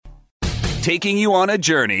taking you on a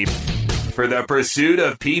journey for the pursuit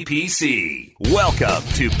of PPC. Welcome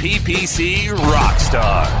to PPC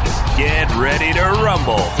Rockstars. Get ready to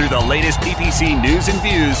rumble through the latest PPC news and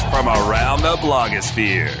views from around the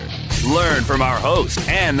blogosphere. Learn from our host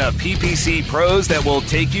and the PPC pros that will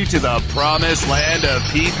take you to the promised land of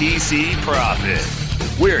PPC profit.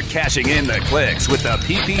 We're cashing in the clicks with the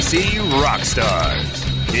PPC Rockstars.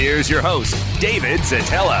 Here's your host, David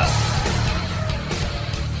Zetela.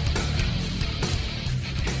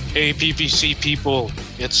 Hey, PPC people.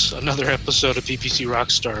 It's another episode of PPC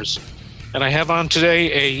Rockstars. And I have on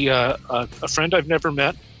today a friend I've never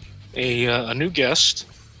met, a new guest,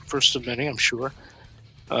 first of many, I'm sure.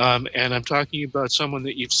 And I'm talking about someone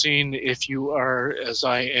that you've seen if you are, as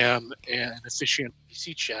I am, an officiant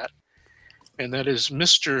PC chat. And that is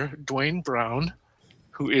Mr. Dwayne Brown,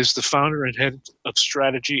 who is the founder and head of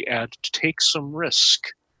strategy at Take Some Risk.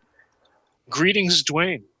 Greetings,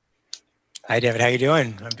 Dwayne. Hi, David. How you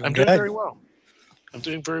doing? I'm doing very well. I'm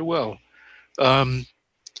doing very well.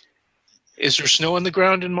 Is there snow on the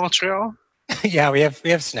ground in Montreal? Yeah, we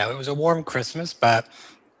have snow. It was a warm Christmas, but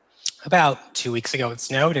about 2 weeks ago it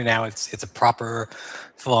snowed, and now it's a proper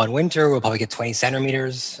full-on winter. We'll probably get 20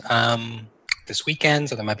 centimeters this weekend,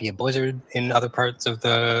 so there might be a blizzard in other parts of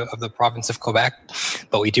the province of Quebec,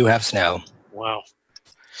 but we do have snow. Wow.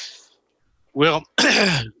 Well,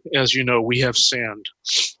 as you know, we have sand.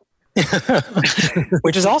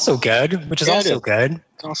 Which is also good. It's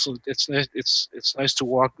nice to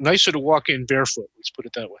walk. Nicer to walk in barefoot. Let's put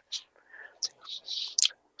it that way.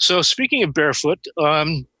 So, speaking of barefoot,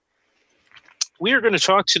 we are going to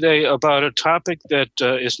talk today about a topic that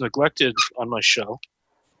is neglected on my show,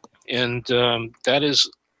 and that is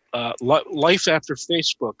life after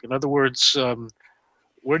Facebook. In other words,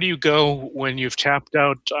 where do you go when you've tapped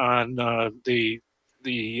out on the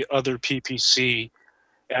other PPC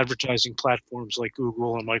advertising platforms like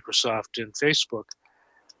Google and Microsoft and Facebook?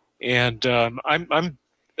 And I'm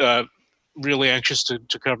really anxious to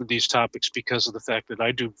cover these topics because of the fact that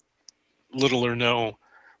I do little or no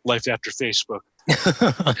life after Facebook.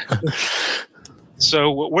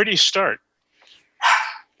 So where do you start?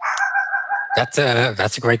 That's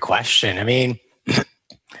a great question. I mean,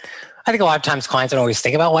 I think a lot of times clients don't always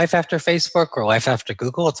think about life after Facebook or life after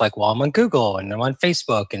Google. It's like, well, I'm on Google and I'm on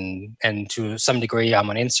Facebook and to some degree I'm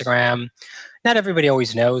on Instagram. Not everybody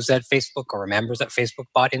always knows that Facebook or remembers that Facebook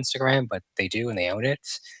bought Instagram, but they do and they own it.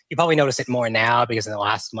 You probably notice it more now because in the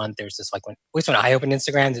last month there's this, like, at least when I open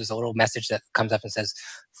Instagram, there's a little message that comes up and says,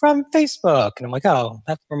 from Facebook. And I'm like, oh,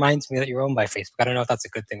 that reminds me that you're owned by Facebook. I don't know if that's a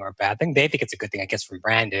good thing or a bad thing. They think it's a good thing, I guess, from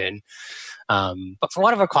Brandon. But for a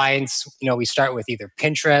lot of our clients, we start with either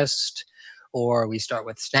Pinterest or we start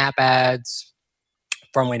with Snap ads,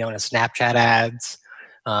 formerly known as Snapchat ads,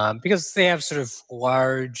 because they have sort of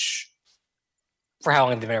large, for how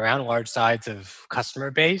long they've been around, large sides of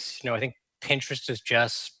customer base. I think Pinterest has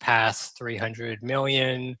just passed 300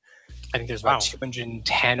 million. I think there's about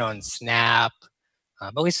 210 on Snap.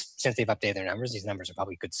 At least since they've updated their numbers. These numbers are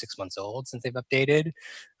probably a good 6 months old since they've updated.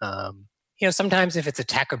 Sometimes if it's a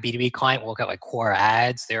tech or B2B client, we'll look at like core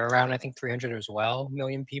ads. They're around, I think, 300 as well,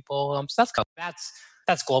 million people. So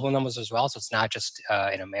that's global numbers as well. So it's not just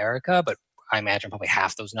in America, but I imagine probably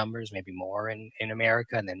half those numbers, maybe more in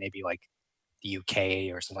America, and then maybe like the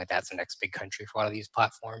UK or something like that's the next big country for a lot of these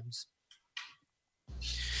platforms.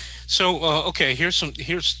 So okay, here's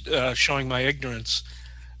showing my ignorance.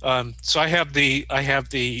 So I have the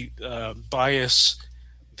bias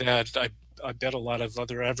that I bet a lot of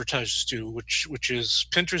other advertisers do, which is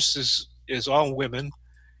Pinterest is all women,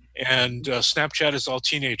 and Snapchat is all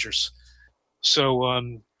teenagers.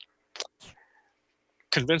 So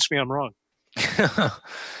convince me I'm wrong.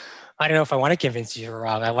 I don't know if I want to convince you you're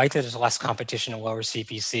wrong. I like that there's less competition and lower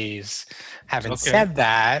CPCs. Having said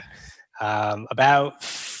that, I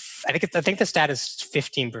think the stat is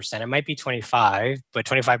 15%. It might be 25, but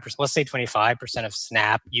 25%. Let's say 25% of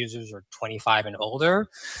Snap users are 25 and older.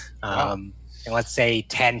 Wow. And let's say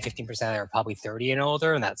 10, 15% are probably 30 and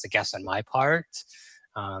older, and that's a guess on my part.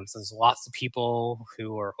 So there's lots of people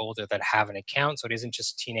who are older that have an account. So it isn't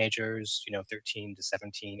just teenagers, 13 to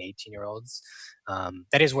 17, 18-year-olds.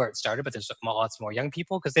 That is where it started, but there's lots more young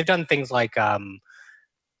people because they've done things like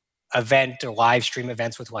event or live stream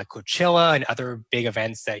events with like Coachella and other big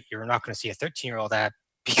events that you're not going to see a 13-year-old at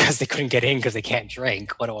because they couldn't get in because they can't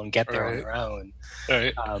drink, let alone get there on their own.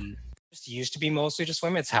 Right. It used to be mostly just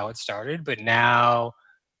women. It's how it started. But now,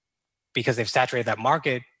 because they've saturated that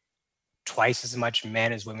market, twice as much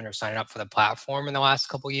men as women are signing up for the platform in the last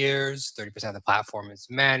couple of years. 30% of the platform is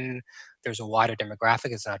men. there's a wider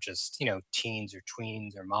demographic. It's not just, teens or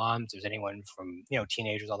tweens or moms. There's anyone from,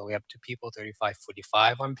 teenagers all the way up to people 35,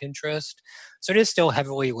 45 on Pinterest. So it is still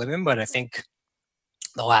heavily women, but I think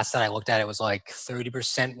the last that I looked at, it was like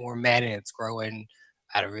 30% more men, and it's growing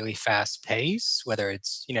at a really fast pace, whether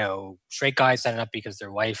it's, straight guys signing up because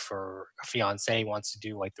their wife or a fiance wants to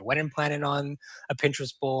do like the wedding planning on a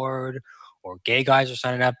Pinterest board, or gay guys are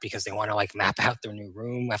signing up because they want to like map out their new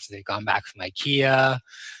room after they've gone back from IKEA.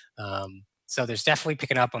 So there's definitely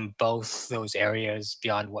picking up on both those areas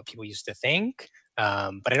beyond what people used to think.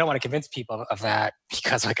 But I don't want to convince people of that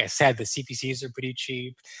because, like I said, the CPCs are pretty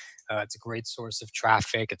cheap. It's a great source of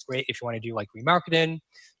traffic. It's great if you want to do like remarketing,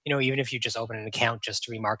 even if you just open an account just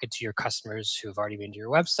to remarket to your customers who have already been to your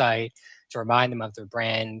website, to remind them of their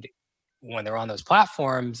brand when they're on those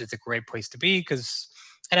platforms. It's a great place to be because,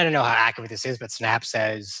 and I don't know how accurate this is, but Snap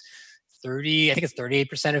says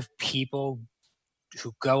 38% of people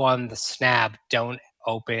who go on the Snap don't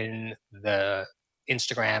open the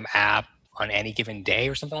Instagram app on any given day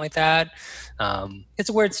or something like that. It's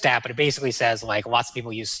a weird stat, but it basically says like lots of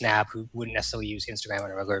people use Snap who wouldn't necessarily use Instagram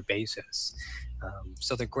on a regular basis.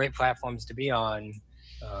 So they're great platforms to be on,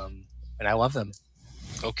 and I love them.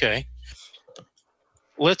 Okay.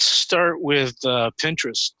 Let's start with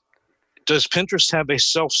Pinterest. Does Pinterest have a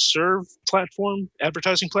self-serve platform,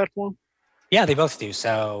 advertising platform? Yeah, they both do.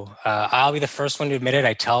 So I'll be the first one to admit it.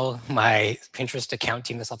 I tell my Pinterest account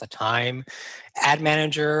team this all the time. Ad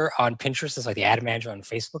Manager on Pinterest is like the Ad Manager on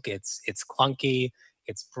Facebook. It's clunky.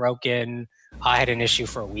 It's broken. I had an issue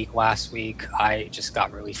for a week last week. I just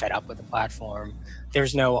got really fed up with the platform.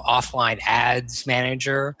 There's no offline ads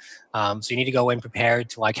manager. So you need to go in prepared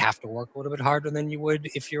to like have to work a little bit harder than you would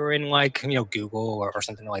if you were in like, Google or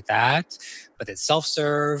something like that. But it's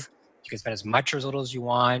self-serve. You can spend as much or as little as you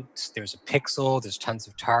want. There's a pixel. There's tons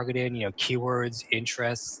of targeting, keywords,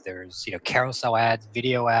 interests. There's, carousel ads,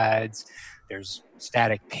 video ads. There's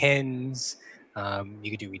static pins. You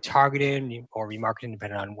could do retargeting or remarketing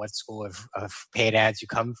depending on what school of paid ads you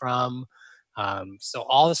come from. So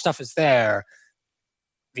all the stuff is there.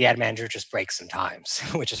 The Ad Manager just breaks sometimes,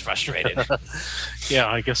 which is frustrating. Yeah,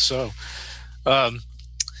 I guess so.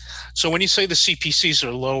 So when you say the CPCs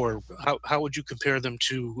are lower, how would you compare them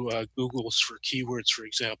to Google's for keywords, for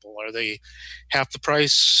example? Are they half the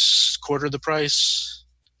price, quarter the price?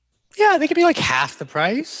 Yeah, they could be like half the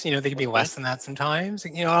price. They could be less than that sometimes.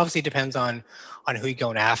 Obviously it depends on who you're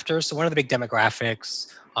going after. So one of the big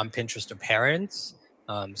demographics on Pinterest are parents.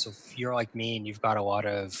 So if you're like me and you've got a lot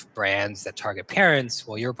of brands that target parents,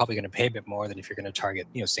 well, you're probably going to pay a bit more than if you're going to target,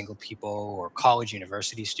 single people or college,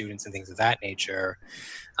 university students and things of that nature.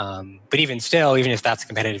 But even if that's a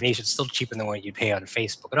competitive niche, it's still cheaper than what you'd pay on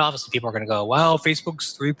Facebook. And obviously people are going to go, well,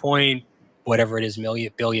 Facebook's 3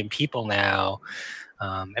 billion people now.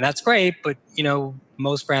 And that's great, but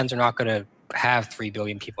most brands are not going to have 3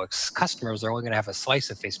 billion people as customers. They're only going to have a slice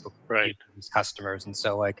of Facebook customers. And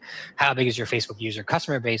so like, how big is your Facebook user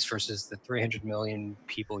customer base versus the 300 million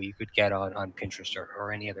people you could get on Pinterest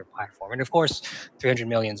or any other platform? And of course, 300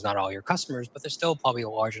 million is not all your customers, but there's still probably a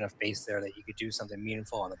large enough base there that you could do something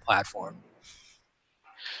meaningful on the platform.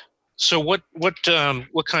 So what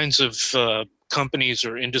kinds of companies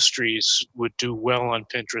or industries would do well on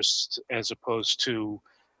Pinterest as opposed to,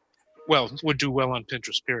 would do well on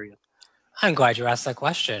Pinterest, period? I'm glad you asked that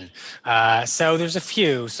question. So there's a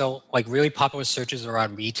few. So like really popular searches are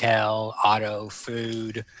on retail, auto,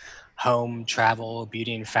 food, home, travel,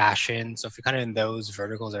 beauty, and fashion. So if you're kind of in those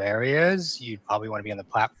verticals or areas, you'd probably want to be on the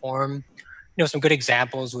platform. Some good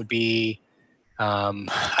examples would be,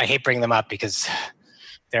 I hate bringing them up because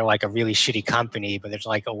they're like a really shitty company, but there's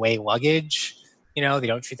like Away Luggage. They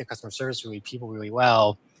don't treat their customer service people really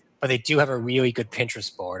well. But they do have a really good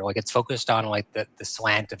Pinterest board. Like it's focused on like the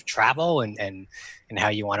slant of travel and how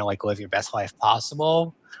you want to like live your best life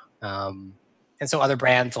possible. And so other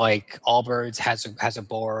brands like Allbirds has a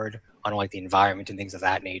board on like the environment and things of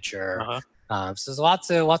that nature. So there's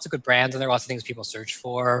lots of good brands, and there are lots of things people search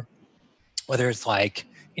for, whether it's like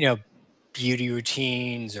beauty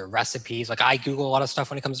routines or recipes. Like I Google a lot of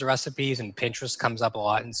stuff when it comes to recipes, and Pinterest comes up a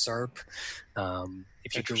lot in SERP.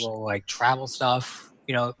 If you Google like travel stuff,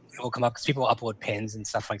 it will come up because people upload pins and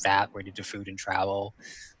stuff like that related to food and travel.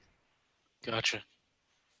 Gotcha.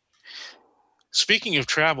 Speaking of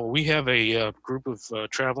travel, we have a group of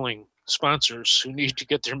traveling sponsors who need to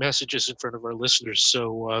get their messages in front of our listeners.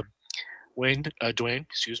 So, Dwayne,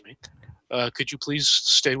 excuse me, could you please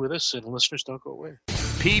stay with us and listeners don't go away?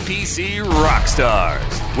 PPC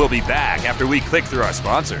Rockstars. We'll be back after we click through our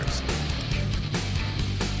sponsors.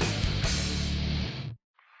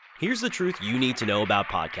 Here's the truth you need to know about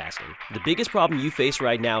podcasting. The biggest problem you face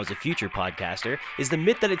right now as a future podcaster is the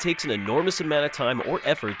myth that it takes an enormous amount of time or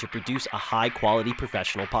effort to produce a high-quality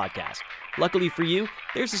professional podcast. Luckily for you,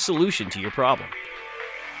 there's a solution to your problem.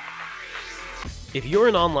 If you're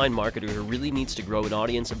an online marketer who really needs to grow an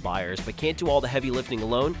audience of buyers but can't do all the heavy lifting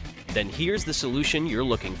alone, then here's the solution you're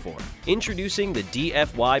looking for. Introducing the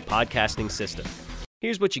DFY Podcasting System.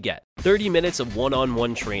 Here's what you get. 30 minutes of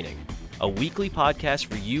one-on-one training, a weekly podcast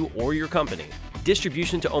for you or your company,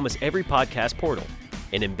 distribution to almost every podcast portal,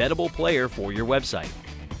 an embeddable player for your website,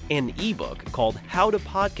 an ebook called How to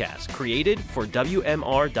Podcast created for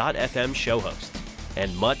WMR.FM show hosts,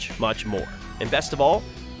 and much, much more. And best of all,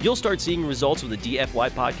 you'll start seeing results with the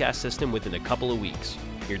DFY podcast system within a couple of weeks.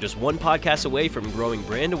 You're just one podcast away from growing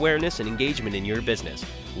brand awareness and engagement in your business.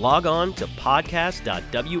 Log on to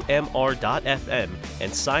podcast.wmr.fm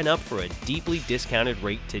and sign up for a deeply discounted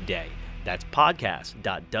rate today. That's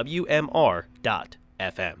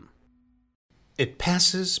podcast.wmr.fm. It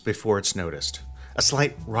passes before it's noticed. A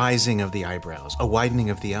slight rising of the eyebrows, a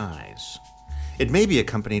widening of the eyes. It may be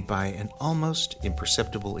accompanied by an almost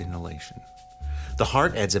imperceptible inhalation. The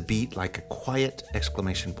heart adds a beat like a quiet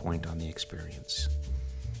exclamation point on the experience.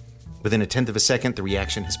 Within a tenth of a second, the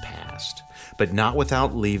reaction has passed, but not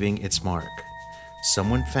without leaving its mark.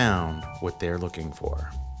 Someone found what they're looking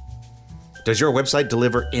for. Does your website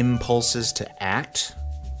deliver impulses to act?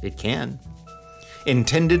 It can.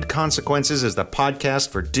 Intended Consequences is the podcast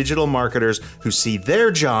for digital marketers who see their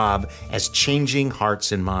job as changing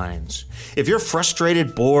hearts and minds. If you're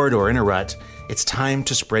frustrated, bored, or in a rut, it's time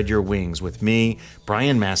to spread your wings with me,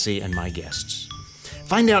 Brian Massey, and my guests.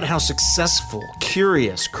 Find out how successful,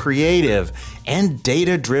 curious, creative, and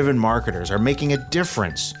data-driven marketers are making a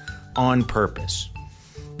difference on purpose.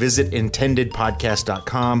 Visit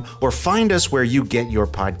intendedpodcast.com or find us where you get your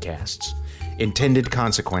podcasts. Intended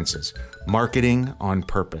Consequences. Marketing on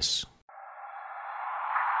purpose.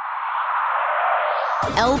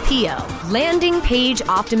 LPO, Landing Page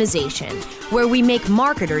Optimization, where we make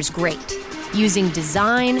marketers great, using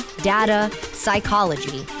design, data,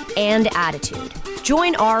 psychology, and attitude.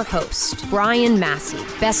 Join our host, Brian Massey,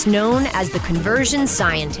 best known as the Conversion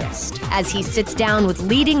Scientist, as he sits down with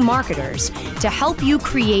leading marketers to help you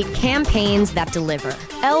create campaigns that deliver.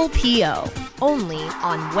 LPO, only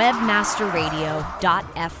on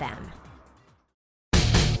webmasterradio.fm.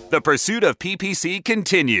 The pursuit of PPC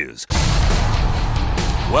continues.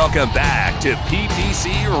 Welcome back to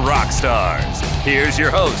PPC Rockstars. Here's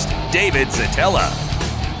your host, David Zatella.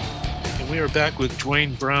 And we are back with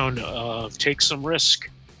Dwayne Brown of Take Some Risk.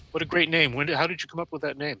 What a great name. How did you come up with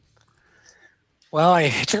that name? Well,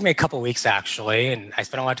 it took me a couple of weeks actually, and I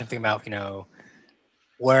spent a lot of time thinking about,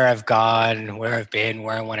 where I've gone, where I've been,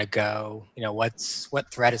 where I want to go,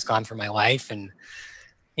 what thread has gone through my life. And,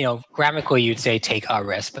 grammatically you'd say take a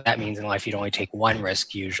risk, but that means in life you'd only take one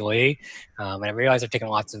risk usually. And I realized I've taken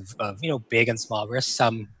lots of big and small risks,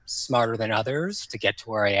 some smarter than others to get to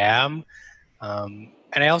where I am.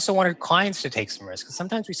 And I also wanted clients to take some risks, because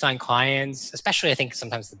sometimes we sign clients, especially I think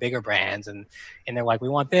sometimes the bigger brands, and they're like, we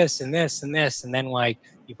want this and this and this. And then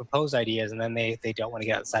you propose ideas and then they don't want to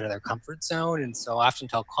get outside of their comfort zone. And so I often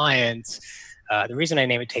tell clients, the reason I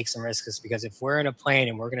name it Take Some Risk is because if we're in a plane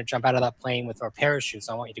and we're going to jump out of that plane with our parachutes,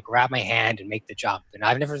 I want you to grab my hand and make the jump. And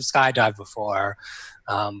I've never skydived before,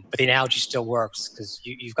 but the analogy still works, because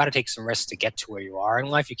you've got to take some risks to get to where you are in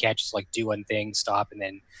life. You can't just do one thing, stop, and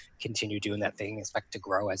then continue doing that thing and expect to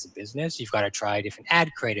grow as a business. You've got to try different ad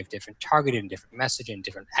creative, different targeting, different messaging,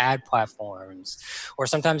 different ad platforms, or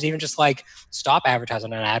sometimes even just stop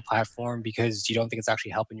advertising on an ad platform because you don't think it's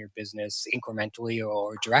actually helping your business incrementally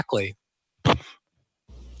or directly.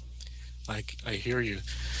 I hear you.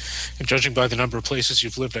 And judging by the number of places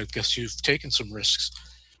you've lived, I guess you've taken some risks.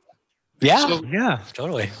 Yeah,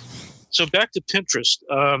 totally. So back to Pinterest.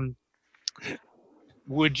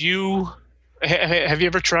 Would you have you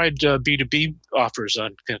ever tried B2B offers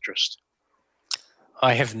on Pinterest?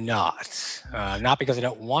 I have not. Not because I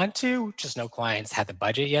don't want to, just no clients had the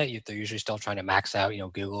budget yet. They're usually still trying to max out,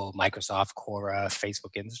 Google, Microsoft, Quora,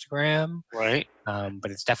 Facebook, Instagram. Right.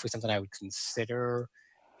 But it's definitely something I would consider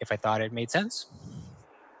if I thought it made sense.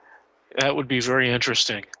 That would be very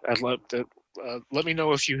interesting. I'd love to. Let me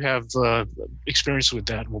know if you have experience with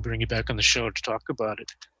that, and we'll bring you back on the show to talk about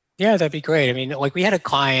it. Yeah, that'd be great. I mean, we had a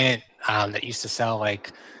client that used to sell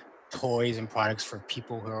toys and products for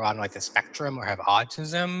people who are on the spectrum or have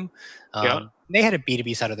autism. They had a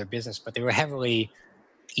B2B side of their business, but they were heavily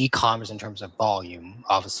e-commerce in terms of volume,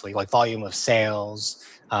 obviously, like volume of sales,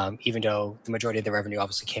 even though the majority of the revenue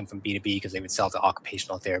obviously came from B2B because they would sell to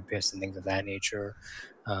occupational therapists and things of that nature.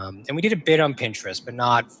 And we did a bit on Pinterest, but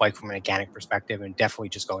not like from an organic perspective, and definitely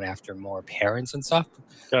just going after more parents and stuff.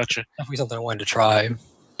 Gotcha. Definitely something I wanted to try.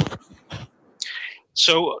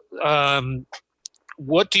 So,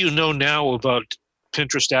 what do you know now about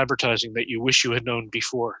Pinterest advertising that you wish you had known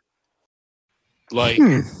before? Like,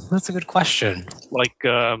 That's a good question. Like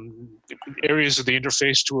areas of the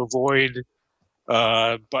interface to avoid,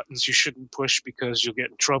 buttons you shouldn't push because you'll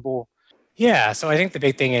get in trouble. Yeah, so I think the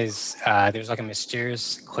big thing is there's like a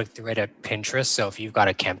mysterious click-through rate at Pinterest. So if you've got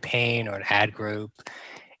a campaign or an ad group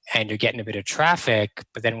and you're getting a bit of traffic,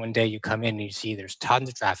 but then one day you come in and you see there's tons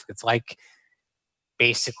of traffic, it's like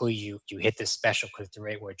basically you hit this special click-through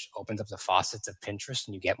rate which opens up the faucets of Pinterest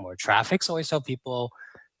and you get more traffic. So I always tell people,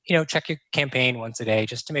 check your campaign once a day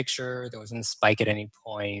just to make sure there wasn't a spike at any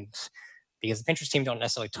point, because the Pinterest team don't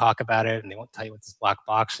necessarily talk about it and they won't tell you what this black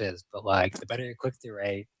box is, but like the better your click-through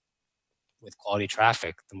rate with quality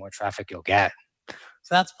traffic, the more traffic you'll get. So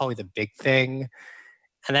that's probably the big thing.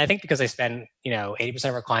 And I think because I spend, 80%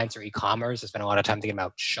 of our clients are e-commerce, I spend a lot of time thinking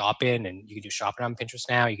about shopping, and you can do shopping on Pinterest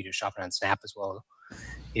now, you can do shopping on Snap as well,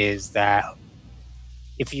 is that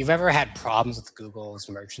if you've ever had problems with Google's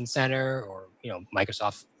Merchant Center or,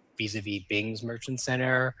 Microsoft vis-a-vis Bing's Merchant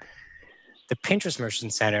Center, the Pinterest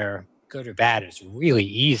Merchant Center, good or bad, is really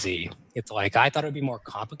easy. It's like, I thought it would be more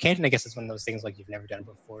complicated. And I guess it's one of those things like you've never done it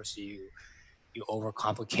before. So you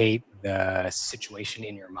overcomplicate the situation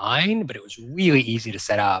in your mind, but it was really easy to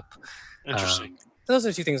set up. Interesting. Those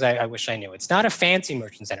are two things I wish I knew. It's not a fancy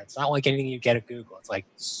Merchant Center. It's not like anything you get at Google. It's like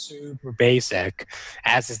super basic,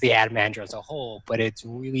 as is the ad manager as a whole, but it's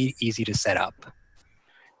really easy to set up.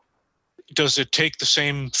 Does it take the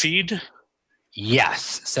same feed?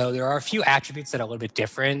 Yes. So there are a few attributes that are a little bit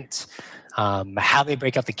different. How they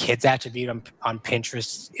break out the kids attribute on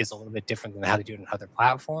Pinterest is a little bit different than how they do it on other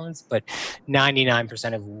platforms, but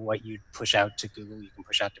 99% of what you push out to Google, you can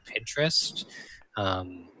push out to Pinterest.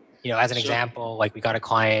 As an example, like we got a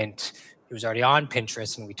client who was already on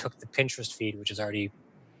Pinterest and we took the Pinterest feed, which is already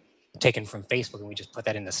taken from Facebook, and we just put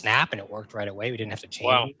that into Snap and it worked right away. We didn't have to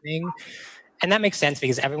change anything. And that makes sense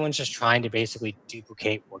because everyone's just trying to basically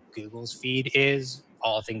duplicate what Google's feed is,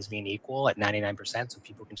 all things being equal, at 99%, so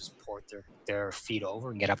people can just port their feed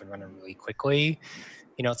over and get up and running really quickly.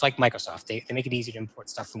 It's like Microsoft. They make it easy to import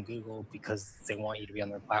stuff from Google because they want you to be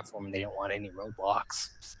on their platform and they don't want any roadblocks.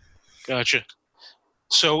 Gotcha.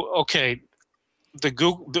 So, okay,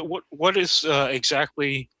 what is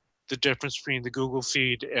exactly the difference between the Google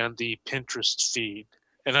feed and the Pinterest feed?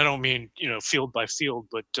 And I don't mean, field by field,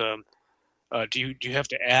 but do you have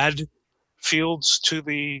to add fields to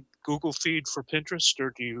the Google feed for Pinterest,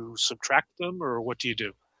 or do you subtract them, or what do you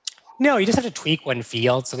do? No, you just have to tweak one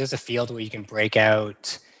field. So there's a field where you can break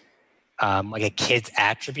out like a kid's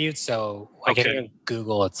attribute. So like in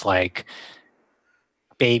Google, it's like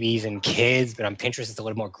babies and kids, but on Pinterest, it's a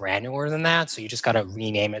little more granular than that. So you just got to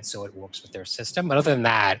rename it so it works with their system. But other than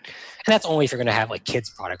that, and that's only if you're going to have like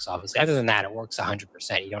kids products, obviously. Other than that, it works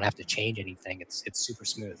 100%. You don't have to change anything. It's super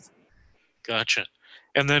smooth. Gotcha.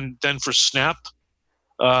 And then for Snap,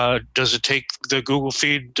 does it take the Google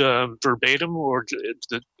feed verbatim, or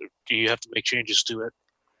do you have to make changes to it?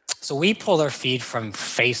 So we pulled our feed from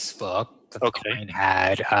Facebook that the client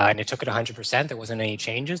had, and it took it 100%. There wasn't any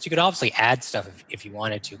changes. You could obviously add stuff if you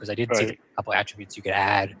wanted to, because I did see a couple of attributes you could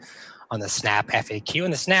add on the Snap FAQ.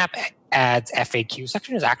 And the Snap Ads FAQ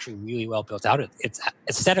section is actually really well built out. It's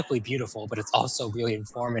aesthetically beautiful, but it's also really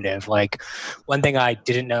informative. Like one thing I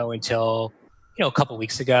didn't know until a couple of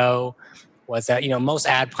weeks ago was that most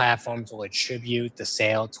ad platforms will attribute the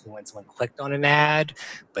sale to when someone clicked on an ad,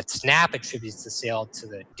 but Snap attributes the sale to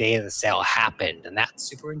the day the sale happened, and that's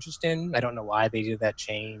super interesting. I don't know why they did that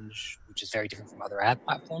change, which is very different from other ad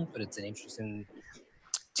platforms, but it's an interesting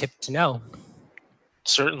tip to know.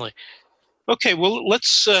 Certainly. Okay, well,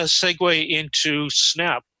 let's segue into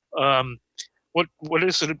Snap. What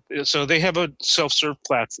is it? So they have a self-serve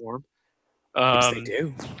platform. Yes, they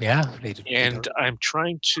do. Yeah, they do. And I've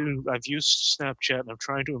used Snapchat, and I'm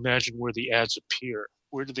trying to imagine where the ads appear.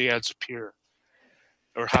 Where do the ads appear?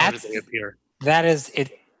 Or how do they appear? That is,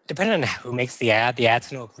 it depending on who makes the ad, the ad's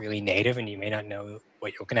going to look really native, and you may not know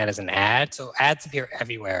what you're looking at as an ad. So ads appear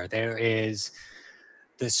everywhere. There is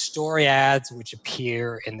the story ads, which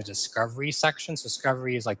appear in the Discovery section. So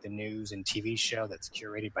Discovery is like the news and TV show that's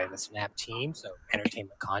curated by the Snap team, so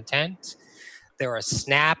entertainment content. There are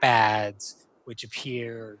Snap ads, which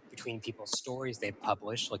appear between people's stories they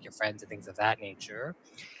publish, like your friends and things of that nature.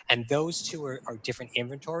 And those two are different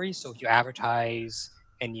inventories. So if you advertise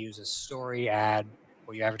and use a story ad,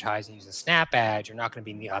 or you advertise and use a snap ad, you're not going to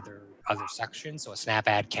be in the other section. So a snap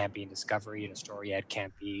ad can't be in discovery, and a story ad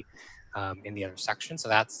can't be in the other section. So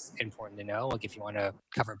that's important to know. Like if you want to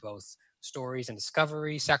cover both stories and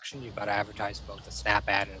discovery section, you've got to advertise both a snap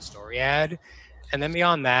ad and a story ad. And then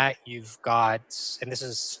beyond that, you've got, and this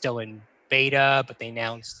is still in beta, but they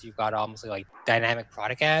announced you've got almost like dynamic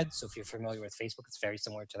product ads. So if you're familiar with Facebook, it's very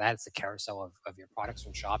similar to that. It's the carousel of your products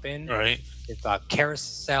from shopping. Right. You've got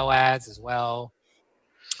carousel ads as well,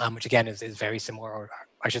 which again is very similar, or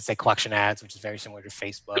I should say collection ads, which is very similar to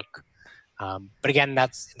Facebook. But again,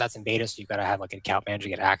 that's in beta, so you've got to have like an account manager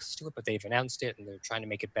get access to it. But they've announced it, and they're trying to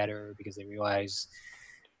make it better because they realize,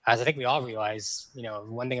 as I think we all realize,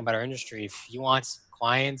 one thing about our industry, if you want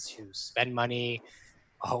clients who spend money,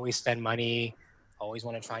 always spend money, always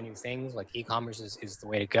want to try new things, like e-commerce is the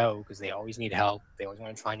way to go, because they always need help. They always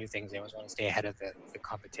want to try new things. They always want to stay ahead of the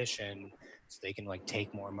competition so they can like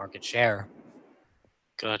take more market share.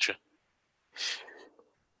 Gotcha.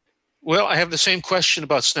 Well, I have the same question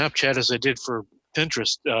about Snapchat as I did for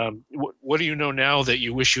Pinterest. What do you know now that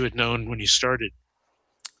you wish you had known when you started?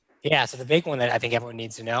 Yeah, so the big one that I think everyone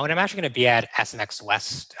needs to know, and I'm actually going to be at SMX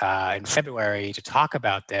West in February to talk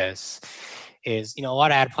about this, is, a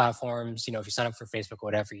lot of ad platforms, if you sign up for Facebook or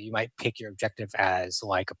whatever, you might pick your objective as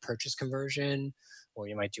like a purchase conversion, or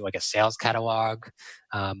you might do like a sales catalog.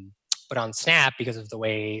 But on Snap, because of the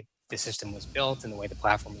way the system was built and the way the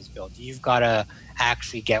platform is built, you've got to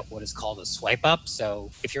actually get what is called a swipe up.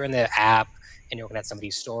 So if you're in the app and you're looking at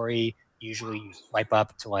somebody's story, usually you swipe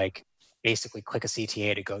up to like basically click a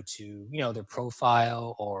CTA to go to, their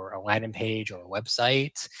profile or a landing page or a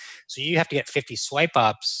website. So you have to get 50 swipe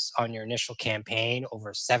ups on your initial campaign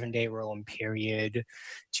over a 7-day rolling period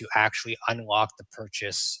to actually unlock the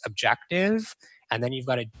purchase objective. And then you've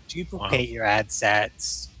got to duplicate your ad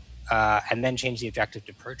sets and then change the objective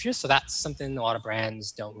to purchase. So that's something a lot of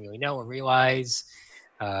brands don't really know or realize.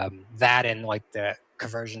 That and like the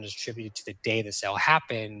conversion distributed to the day the sale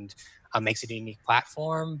happened makes it a unique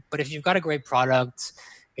platform. But if you've got a great product,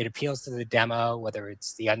 it appeals to the demo, whether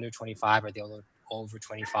it's the under 25 or the over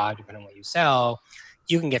 25, depending on what you sell,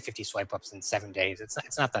 you can get 50 swipe ups in 7 days. It's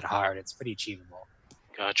not that hard. It's pretty achievable.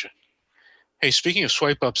 Gotcha. Hey, speaking of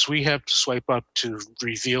swipe ups, we have to swipe up to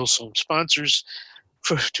reveal some sponsors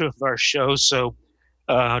for 2 of our shows. So,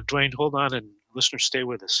 Dwayne, hold on, and listeners, stay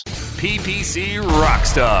with us. PPC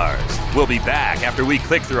Rockstars. We'll be back after we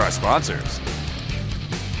click through our sponsors.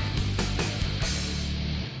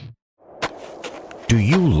 Do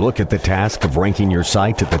you look at the task of ranking your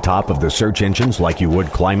site at the top of the search engines like you would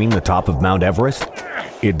climbing the top of Mount Everest?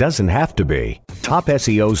 It doesn't have to be.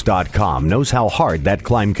 TopSEOs.com knows how hard that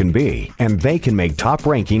climb can be, and they can make top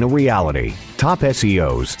ranking a reality. Top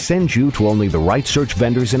SEOs sends you to only the right search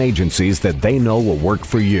vendors and agencies that they know will work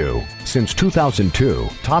for you. Since 2002,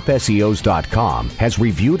 TopSEOs.com has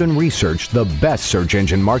reviewed and researched the best search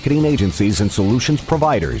engine marketing agencies and solutions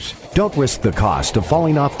providers. Don't risk the cost of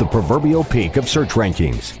falling off the proverbial peak of search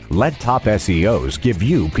rankings. Let Top SEOs give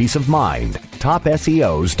you peace of mind.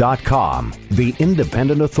 TopSEOs.com, the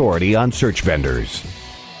independent authority on search vendors.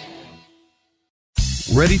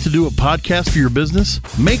 Ready to do a podcast for your business?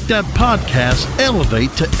 Make that podcast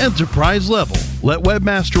elevate to enterprise level. Let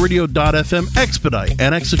webmasterradio.fm expedite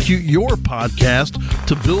and execute your podcast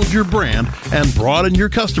to build your brand and broaden your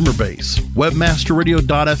customer base.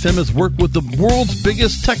 Webmasterradio.fm has worked with the world's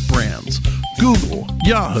biggest tech brands, Google,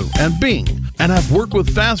 Yahoo, and Bing, and have worked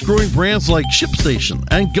with fast-growing brands like ShipStation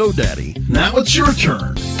and GoDaddy. Now it's your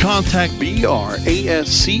turn. Contact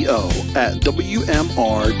BRASCO at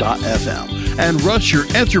WMR.fm and rush your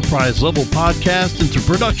enterprise-level podcast into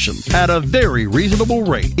production at a very reasonable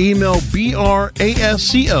rate. Email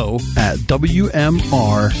BRASCO at WMR.fm.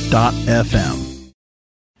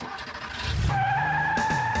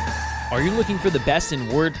 Are you looking for the best in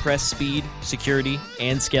WordPress speed, security,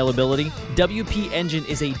 and scalability? WP Engine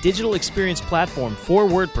is a digital experience platform for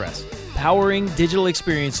WordPress, powering digital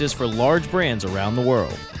experiences for large brands around the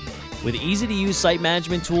world. With easy-to-use site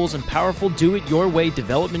management tools and powerful do-it-your-way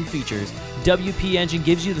development features, WP Engine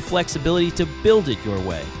gives you the flexibility to build it your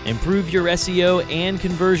way. Improve your SEO and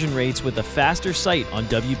conversion rates with a faster site on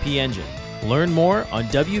WP Engine. Learn more on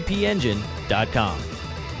WPEngine.com.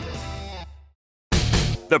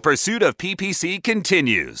 The pursuit of PPC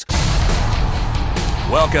continues.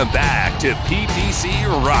 Welcome back to PPC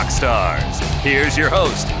Rockstars. Here's your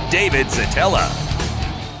host, David Zatella.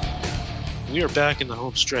 We are back in the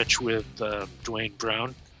home stretch with Dwayne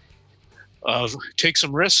Brown. Take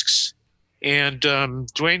some risks. And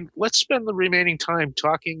Dwayne, let's spend the remaining time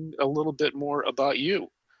talking a little bit more about you.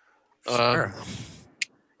 Sure.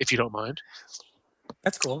 If you don't mind.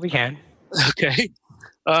 That's cool. We can. Okay.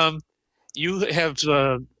 You have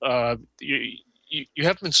you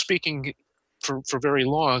haven't been speaking for very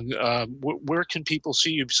long. Where can people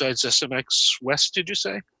see you besides SMX West? Did you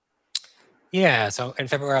say? Yeah. So in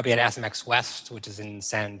February, I'll be at SMX West, which is in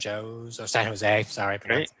San Jose. Sorry, I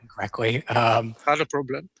pronounced it incorrectly. Not a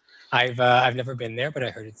problem. I've never been there, but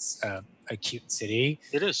I heard it's a cute city.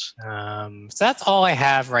 It is. So that's all I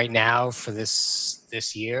have right now for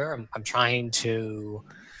this year. I'm trying to,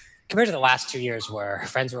 compared to the last 2 years where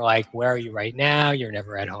friends were like, where are you right now? You're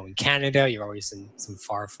never at home in Canada. You're always in some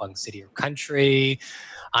far-flung city or country.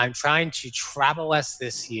 I'm trying to travel less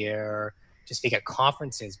this year to speak at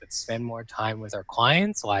conferences, but spend more time with our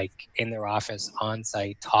clients, like in their office, on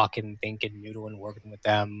site, talking, thinking, noodling, working with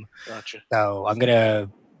them. Gotcha. So I'm going to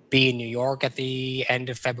be in New York at the end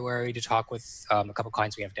of February to talk with a couple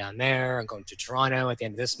clients we have down there. I'm going to Toronto at the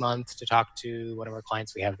end of this month to talk to one of our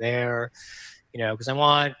clients we have there, because I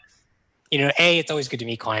want, it's always good to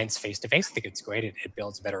meet clients face to face. I think it's great. It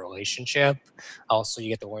builds a better relationship. Also, you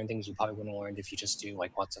get to learn things you probably wouldn't have learned if you just do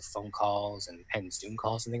like lots of phone calls and Zoom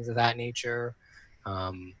calls and things of that nature. So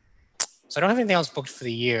I don't have anything else booked for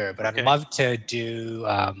the year, but I'd love to do,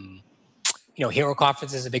 Hero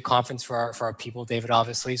Conference is a big conference for our people, David,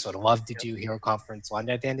 obviously. So I'd love to do Hero Conference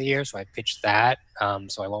London at the end of the year. So I pitched that.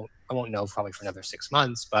 So I won't know probably for another 6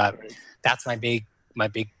 months, but that's my big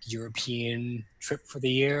European trip for the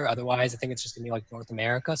year. Otherwise, I think it's just gonna be like North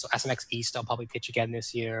America. So SMX East, I'll probably pitch again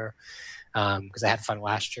this year because I had fun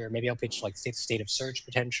last year. Maybe I'll pitch like State of Search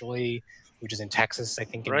potentially, which is in Texas, I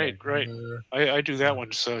think. Right. I do that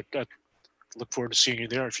one, so I look forward to seeing you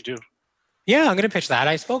there if you do. Yeah, I'm going to pitch that.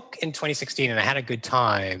 I spoke in 2016 and I had a good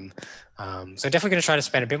time. So I'm definitely going to try to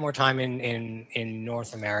spend a bit more time in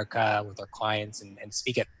North America with our clients and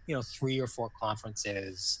speak at 3 or 4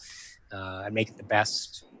 conferences and make it the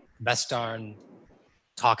best darn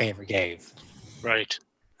talk I ever gave. Right.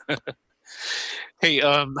 Hey,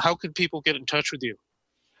 how can people get in touch with you?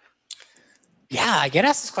 Yeah, I get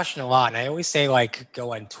asked this question a lot, and I always say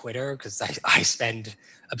go on Twitter because I spend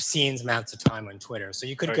obscene amounts of time on Twitter. So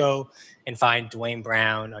you could go and find Duane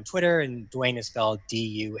Brown on Twitter, and Duane is spelled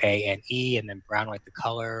D-U-A-N-E, and then Brown like the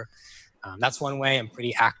color. That's one way. I'm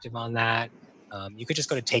pretty active on that. You could just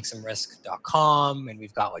go to takesomerisk.com, and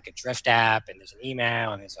we've got a Drift app, and there's an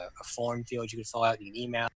email, and there's a form field you can fill out. You can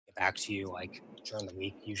email it back to you during the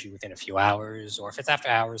week, usually within a few hours, or if it's after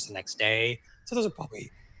hours, the next day. So those are probably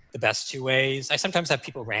the best 2 ways. I sometimes have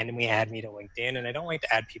people randomly add me to LinkedIn, and I don't like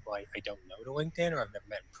to add people I don't know to LinkedIn or I've never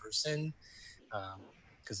met in person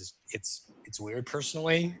because it's weird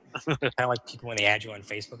personally. Kind of like people when they add you on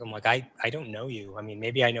Facebook. I'm like, I don't know you. I mean,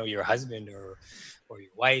 maybe I know your husband or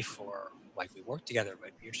your wife or we work together,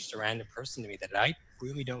 but you're just a random person to me that I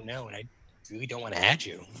really don't know, and I really don't want to add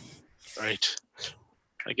you. Right.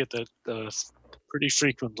 I get that pretty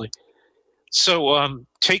frequently. So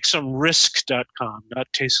takesomerisk.com, not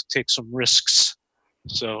take some risks.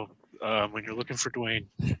 So when you're looking for Duane,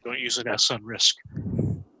 don't use an S on risk.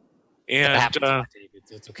 And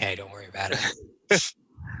it's okay, don't worry about it.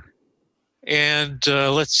 And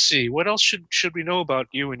let's see, what else should we know about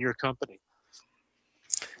you and your company?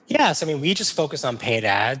 Yes, I mean, we just focus on paid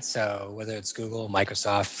ads. So whether it's Google,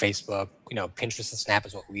 Microsoft, Facebook, Pinterest and Snap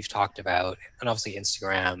is what we've talked about, and obviously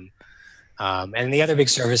Instagram. And the other big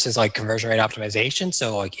services like conversion rate optimization.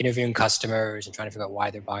 So interviewing customers and trying to figure out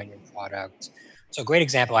why they're buying your product. So a great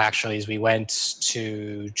example actually is we went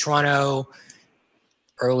to Toronto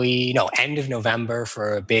end of November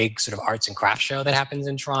for a big sort of arts and crafts show that happens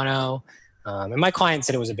in Toronto. And my client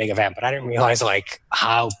said it was a big event, but I didn't realize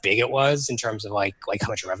how big it was in terms of how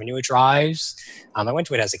much revenue it drives. I went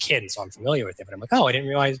to it as a kid, and so I'm familiar with it, but I'm like, I didn't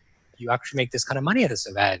realize you actually make this kind of money at this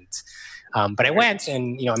event. But I went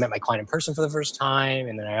and, I met my client in person for the first time.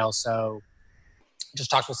 And then I also just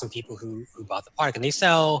talked with some people who bought the product, and they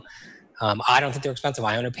sell, I don't think they're expensive.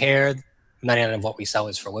 I own a pair. 99% of what we sell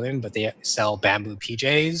is for women, but they sell bamboo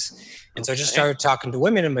PJs. And so I just started talking to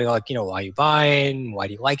women and be like, why are you buying? Why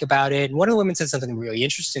do you like about it? And one of the women said something really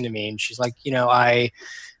interesting to me. And she's like,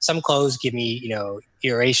 some clothes give me,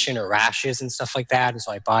 irritation or rashes and stuff like that. And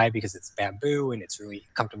so I buy it because it's bamboo and it's really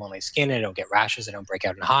comfortable on my skin and I don't get rashes. I don't break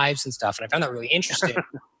out in hives and stuff. And I found that really interesting.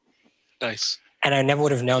 Nice. And I never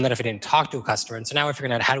would have known that if I didn't talk to a customer. And so now we're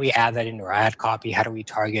figuring out how do we add that into our ad copy? How do we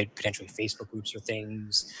target potentially Facebook groups or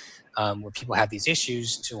things where people have these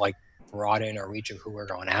issues to broaden our reach of who we're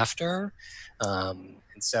going after. And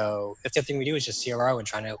so that's the thing we do is just CRO and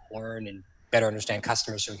trying to learn and better understand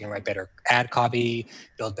customers so we can write better ad copy,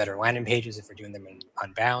 build better landing pages if we're doing them in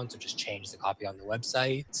Unbound, so just change the copy on the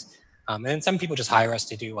website. And then some people just hire us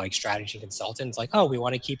to do like strategy consultants, like, oh, we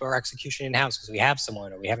want to keep our execution in-house because we have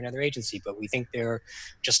someone or we have another agency, but we think they're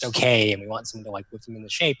just okay and we want someone to like whip them into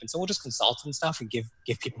shape. And so we'll just consult and stuff and give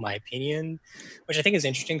people my opinion, which I think is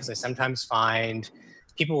interesting because I sometimes find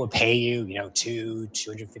people will pay you,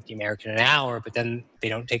 $250 American an hour, but then they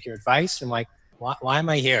don't take your advice. I'm like, why am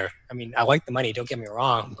I here? I mean, I like the money, don't get me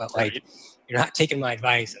wrong, but like, you're not taking my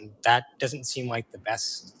advice, and that doesn't seem like the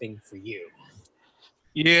best thing for you.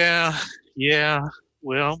 Yeah.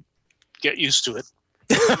 Well, get used to it.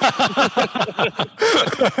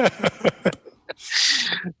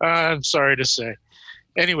 I'm sorry to say.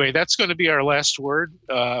 Anyway, that's going to be our last word.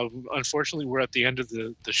 Unfortunately, we're at the end of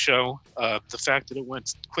the show. The fact that it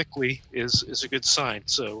went quickly is a good sign.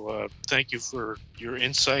 So thank you for your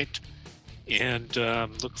insight, and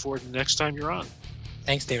look forward to the next time you're on.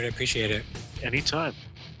 Thanks, David. I appreciate it. Anytime.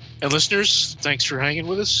 And listeners, thanks for hanging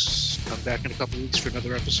with us. Come back in a couple of weeks for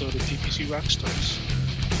another episode of PPC Rockstars.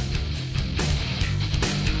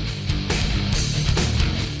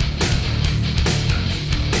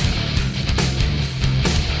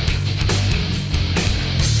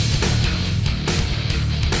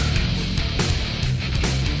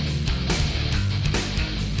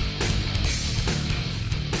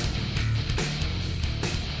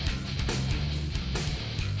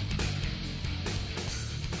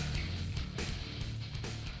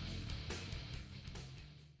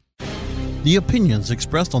 The opinions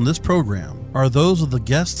expressed on this program are those of the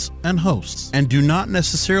guests and hosts and do not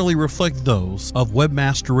necessarily reflect those of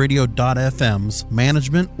WebmasterRadio.fm's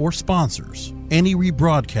management or sponsors. Any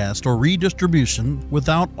rebroadcast or redistribution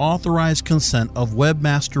without authorized consent of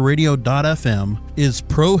WebmasterRadio.fm is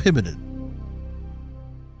prohibited.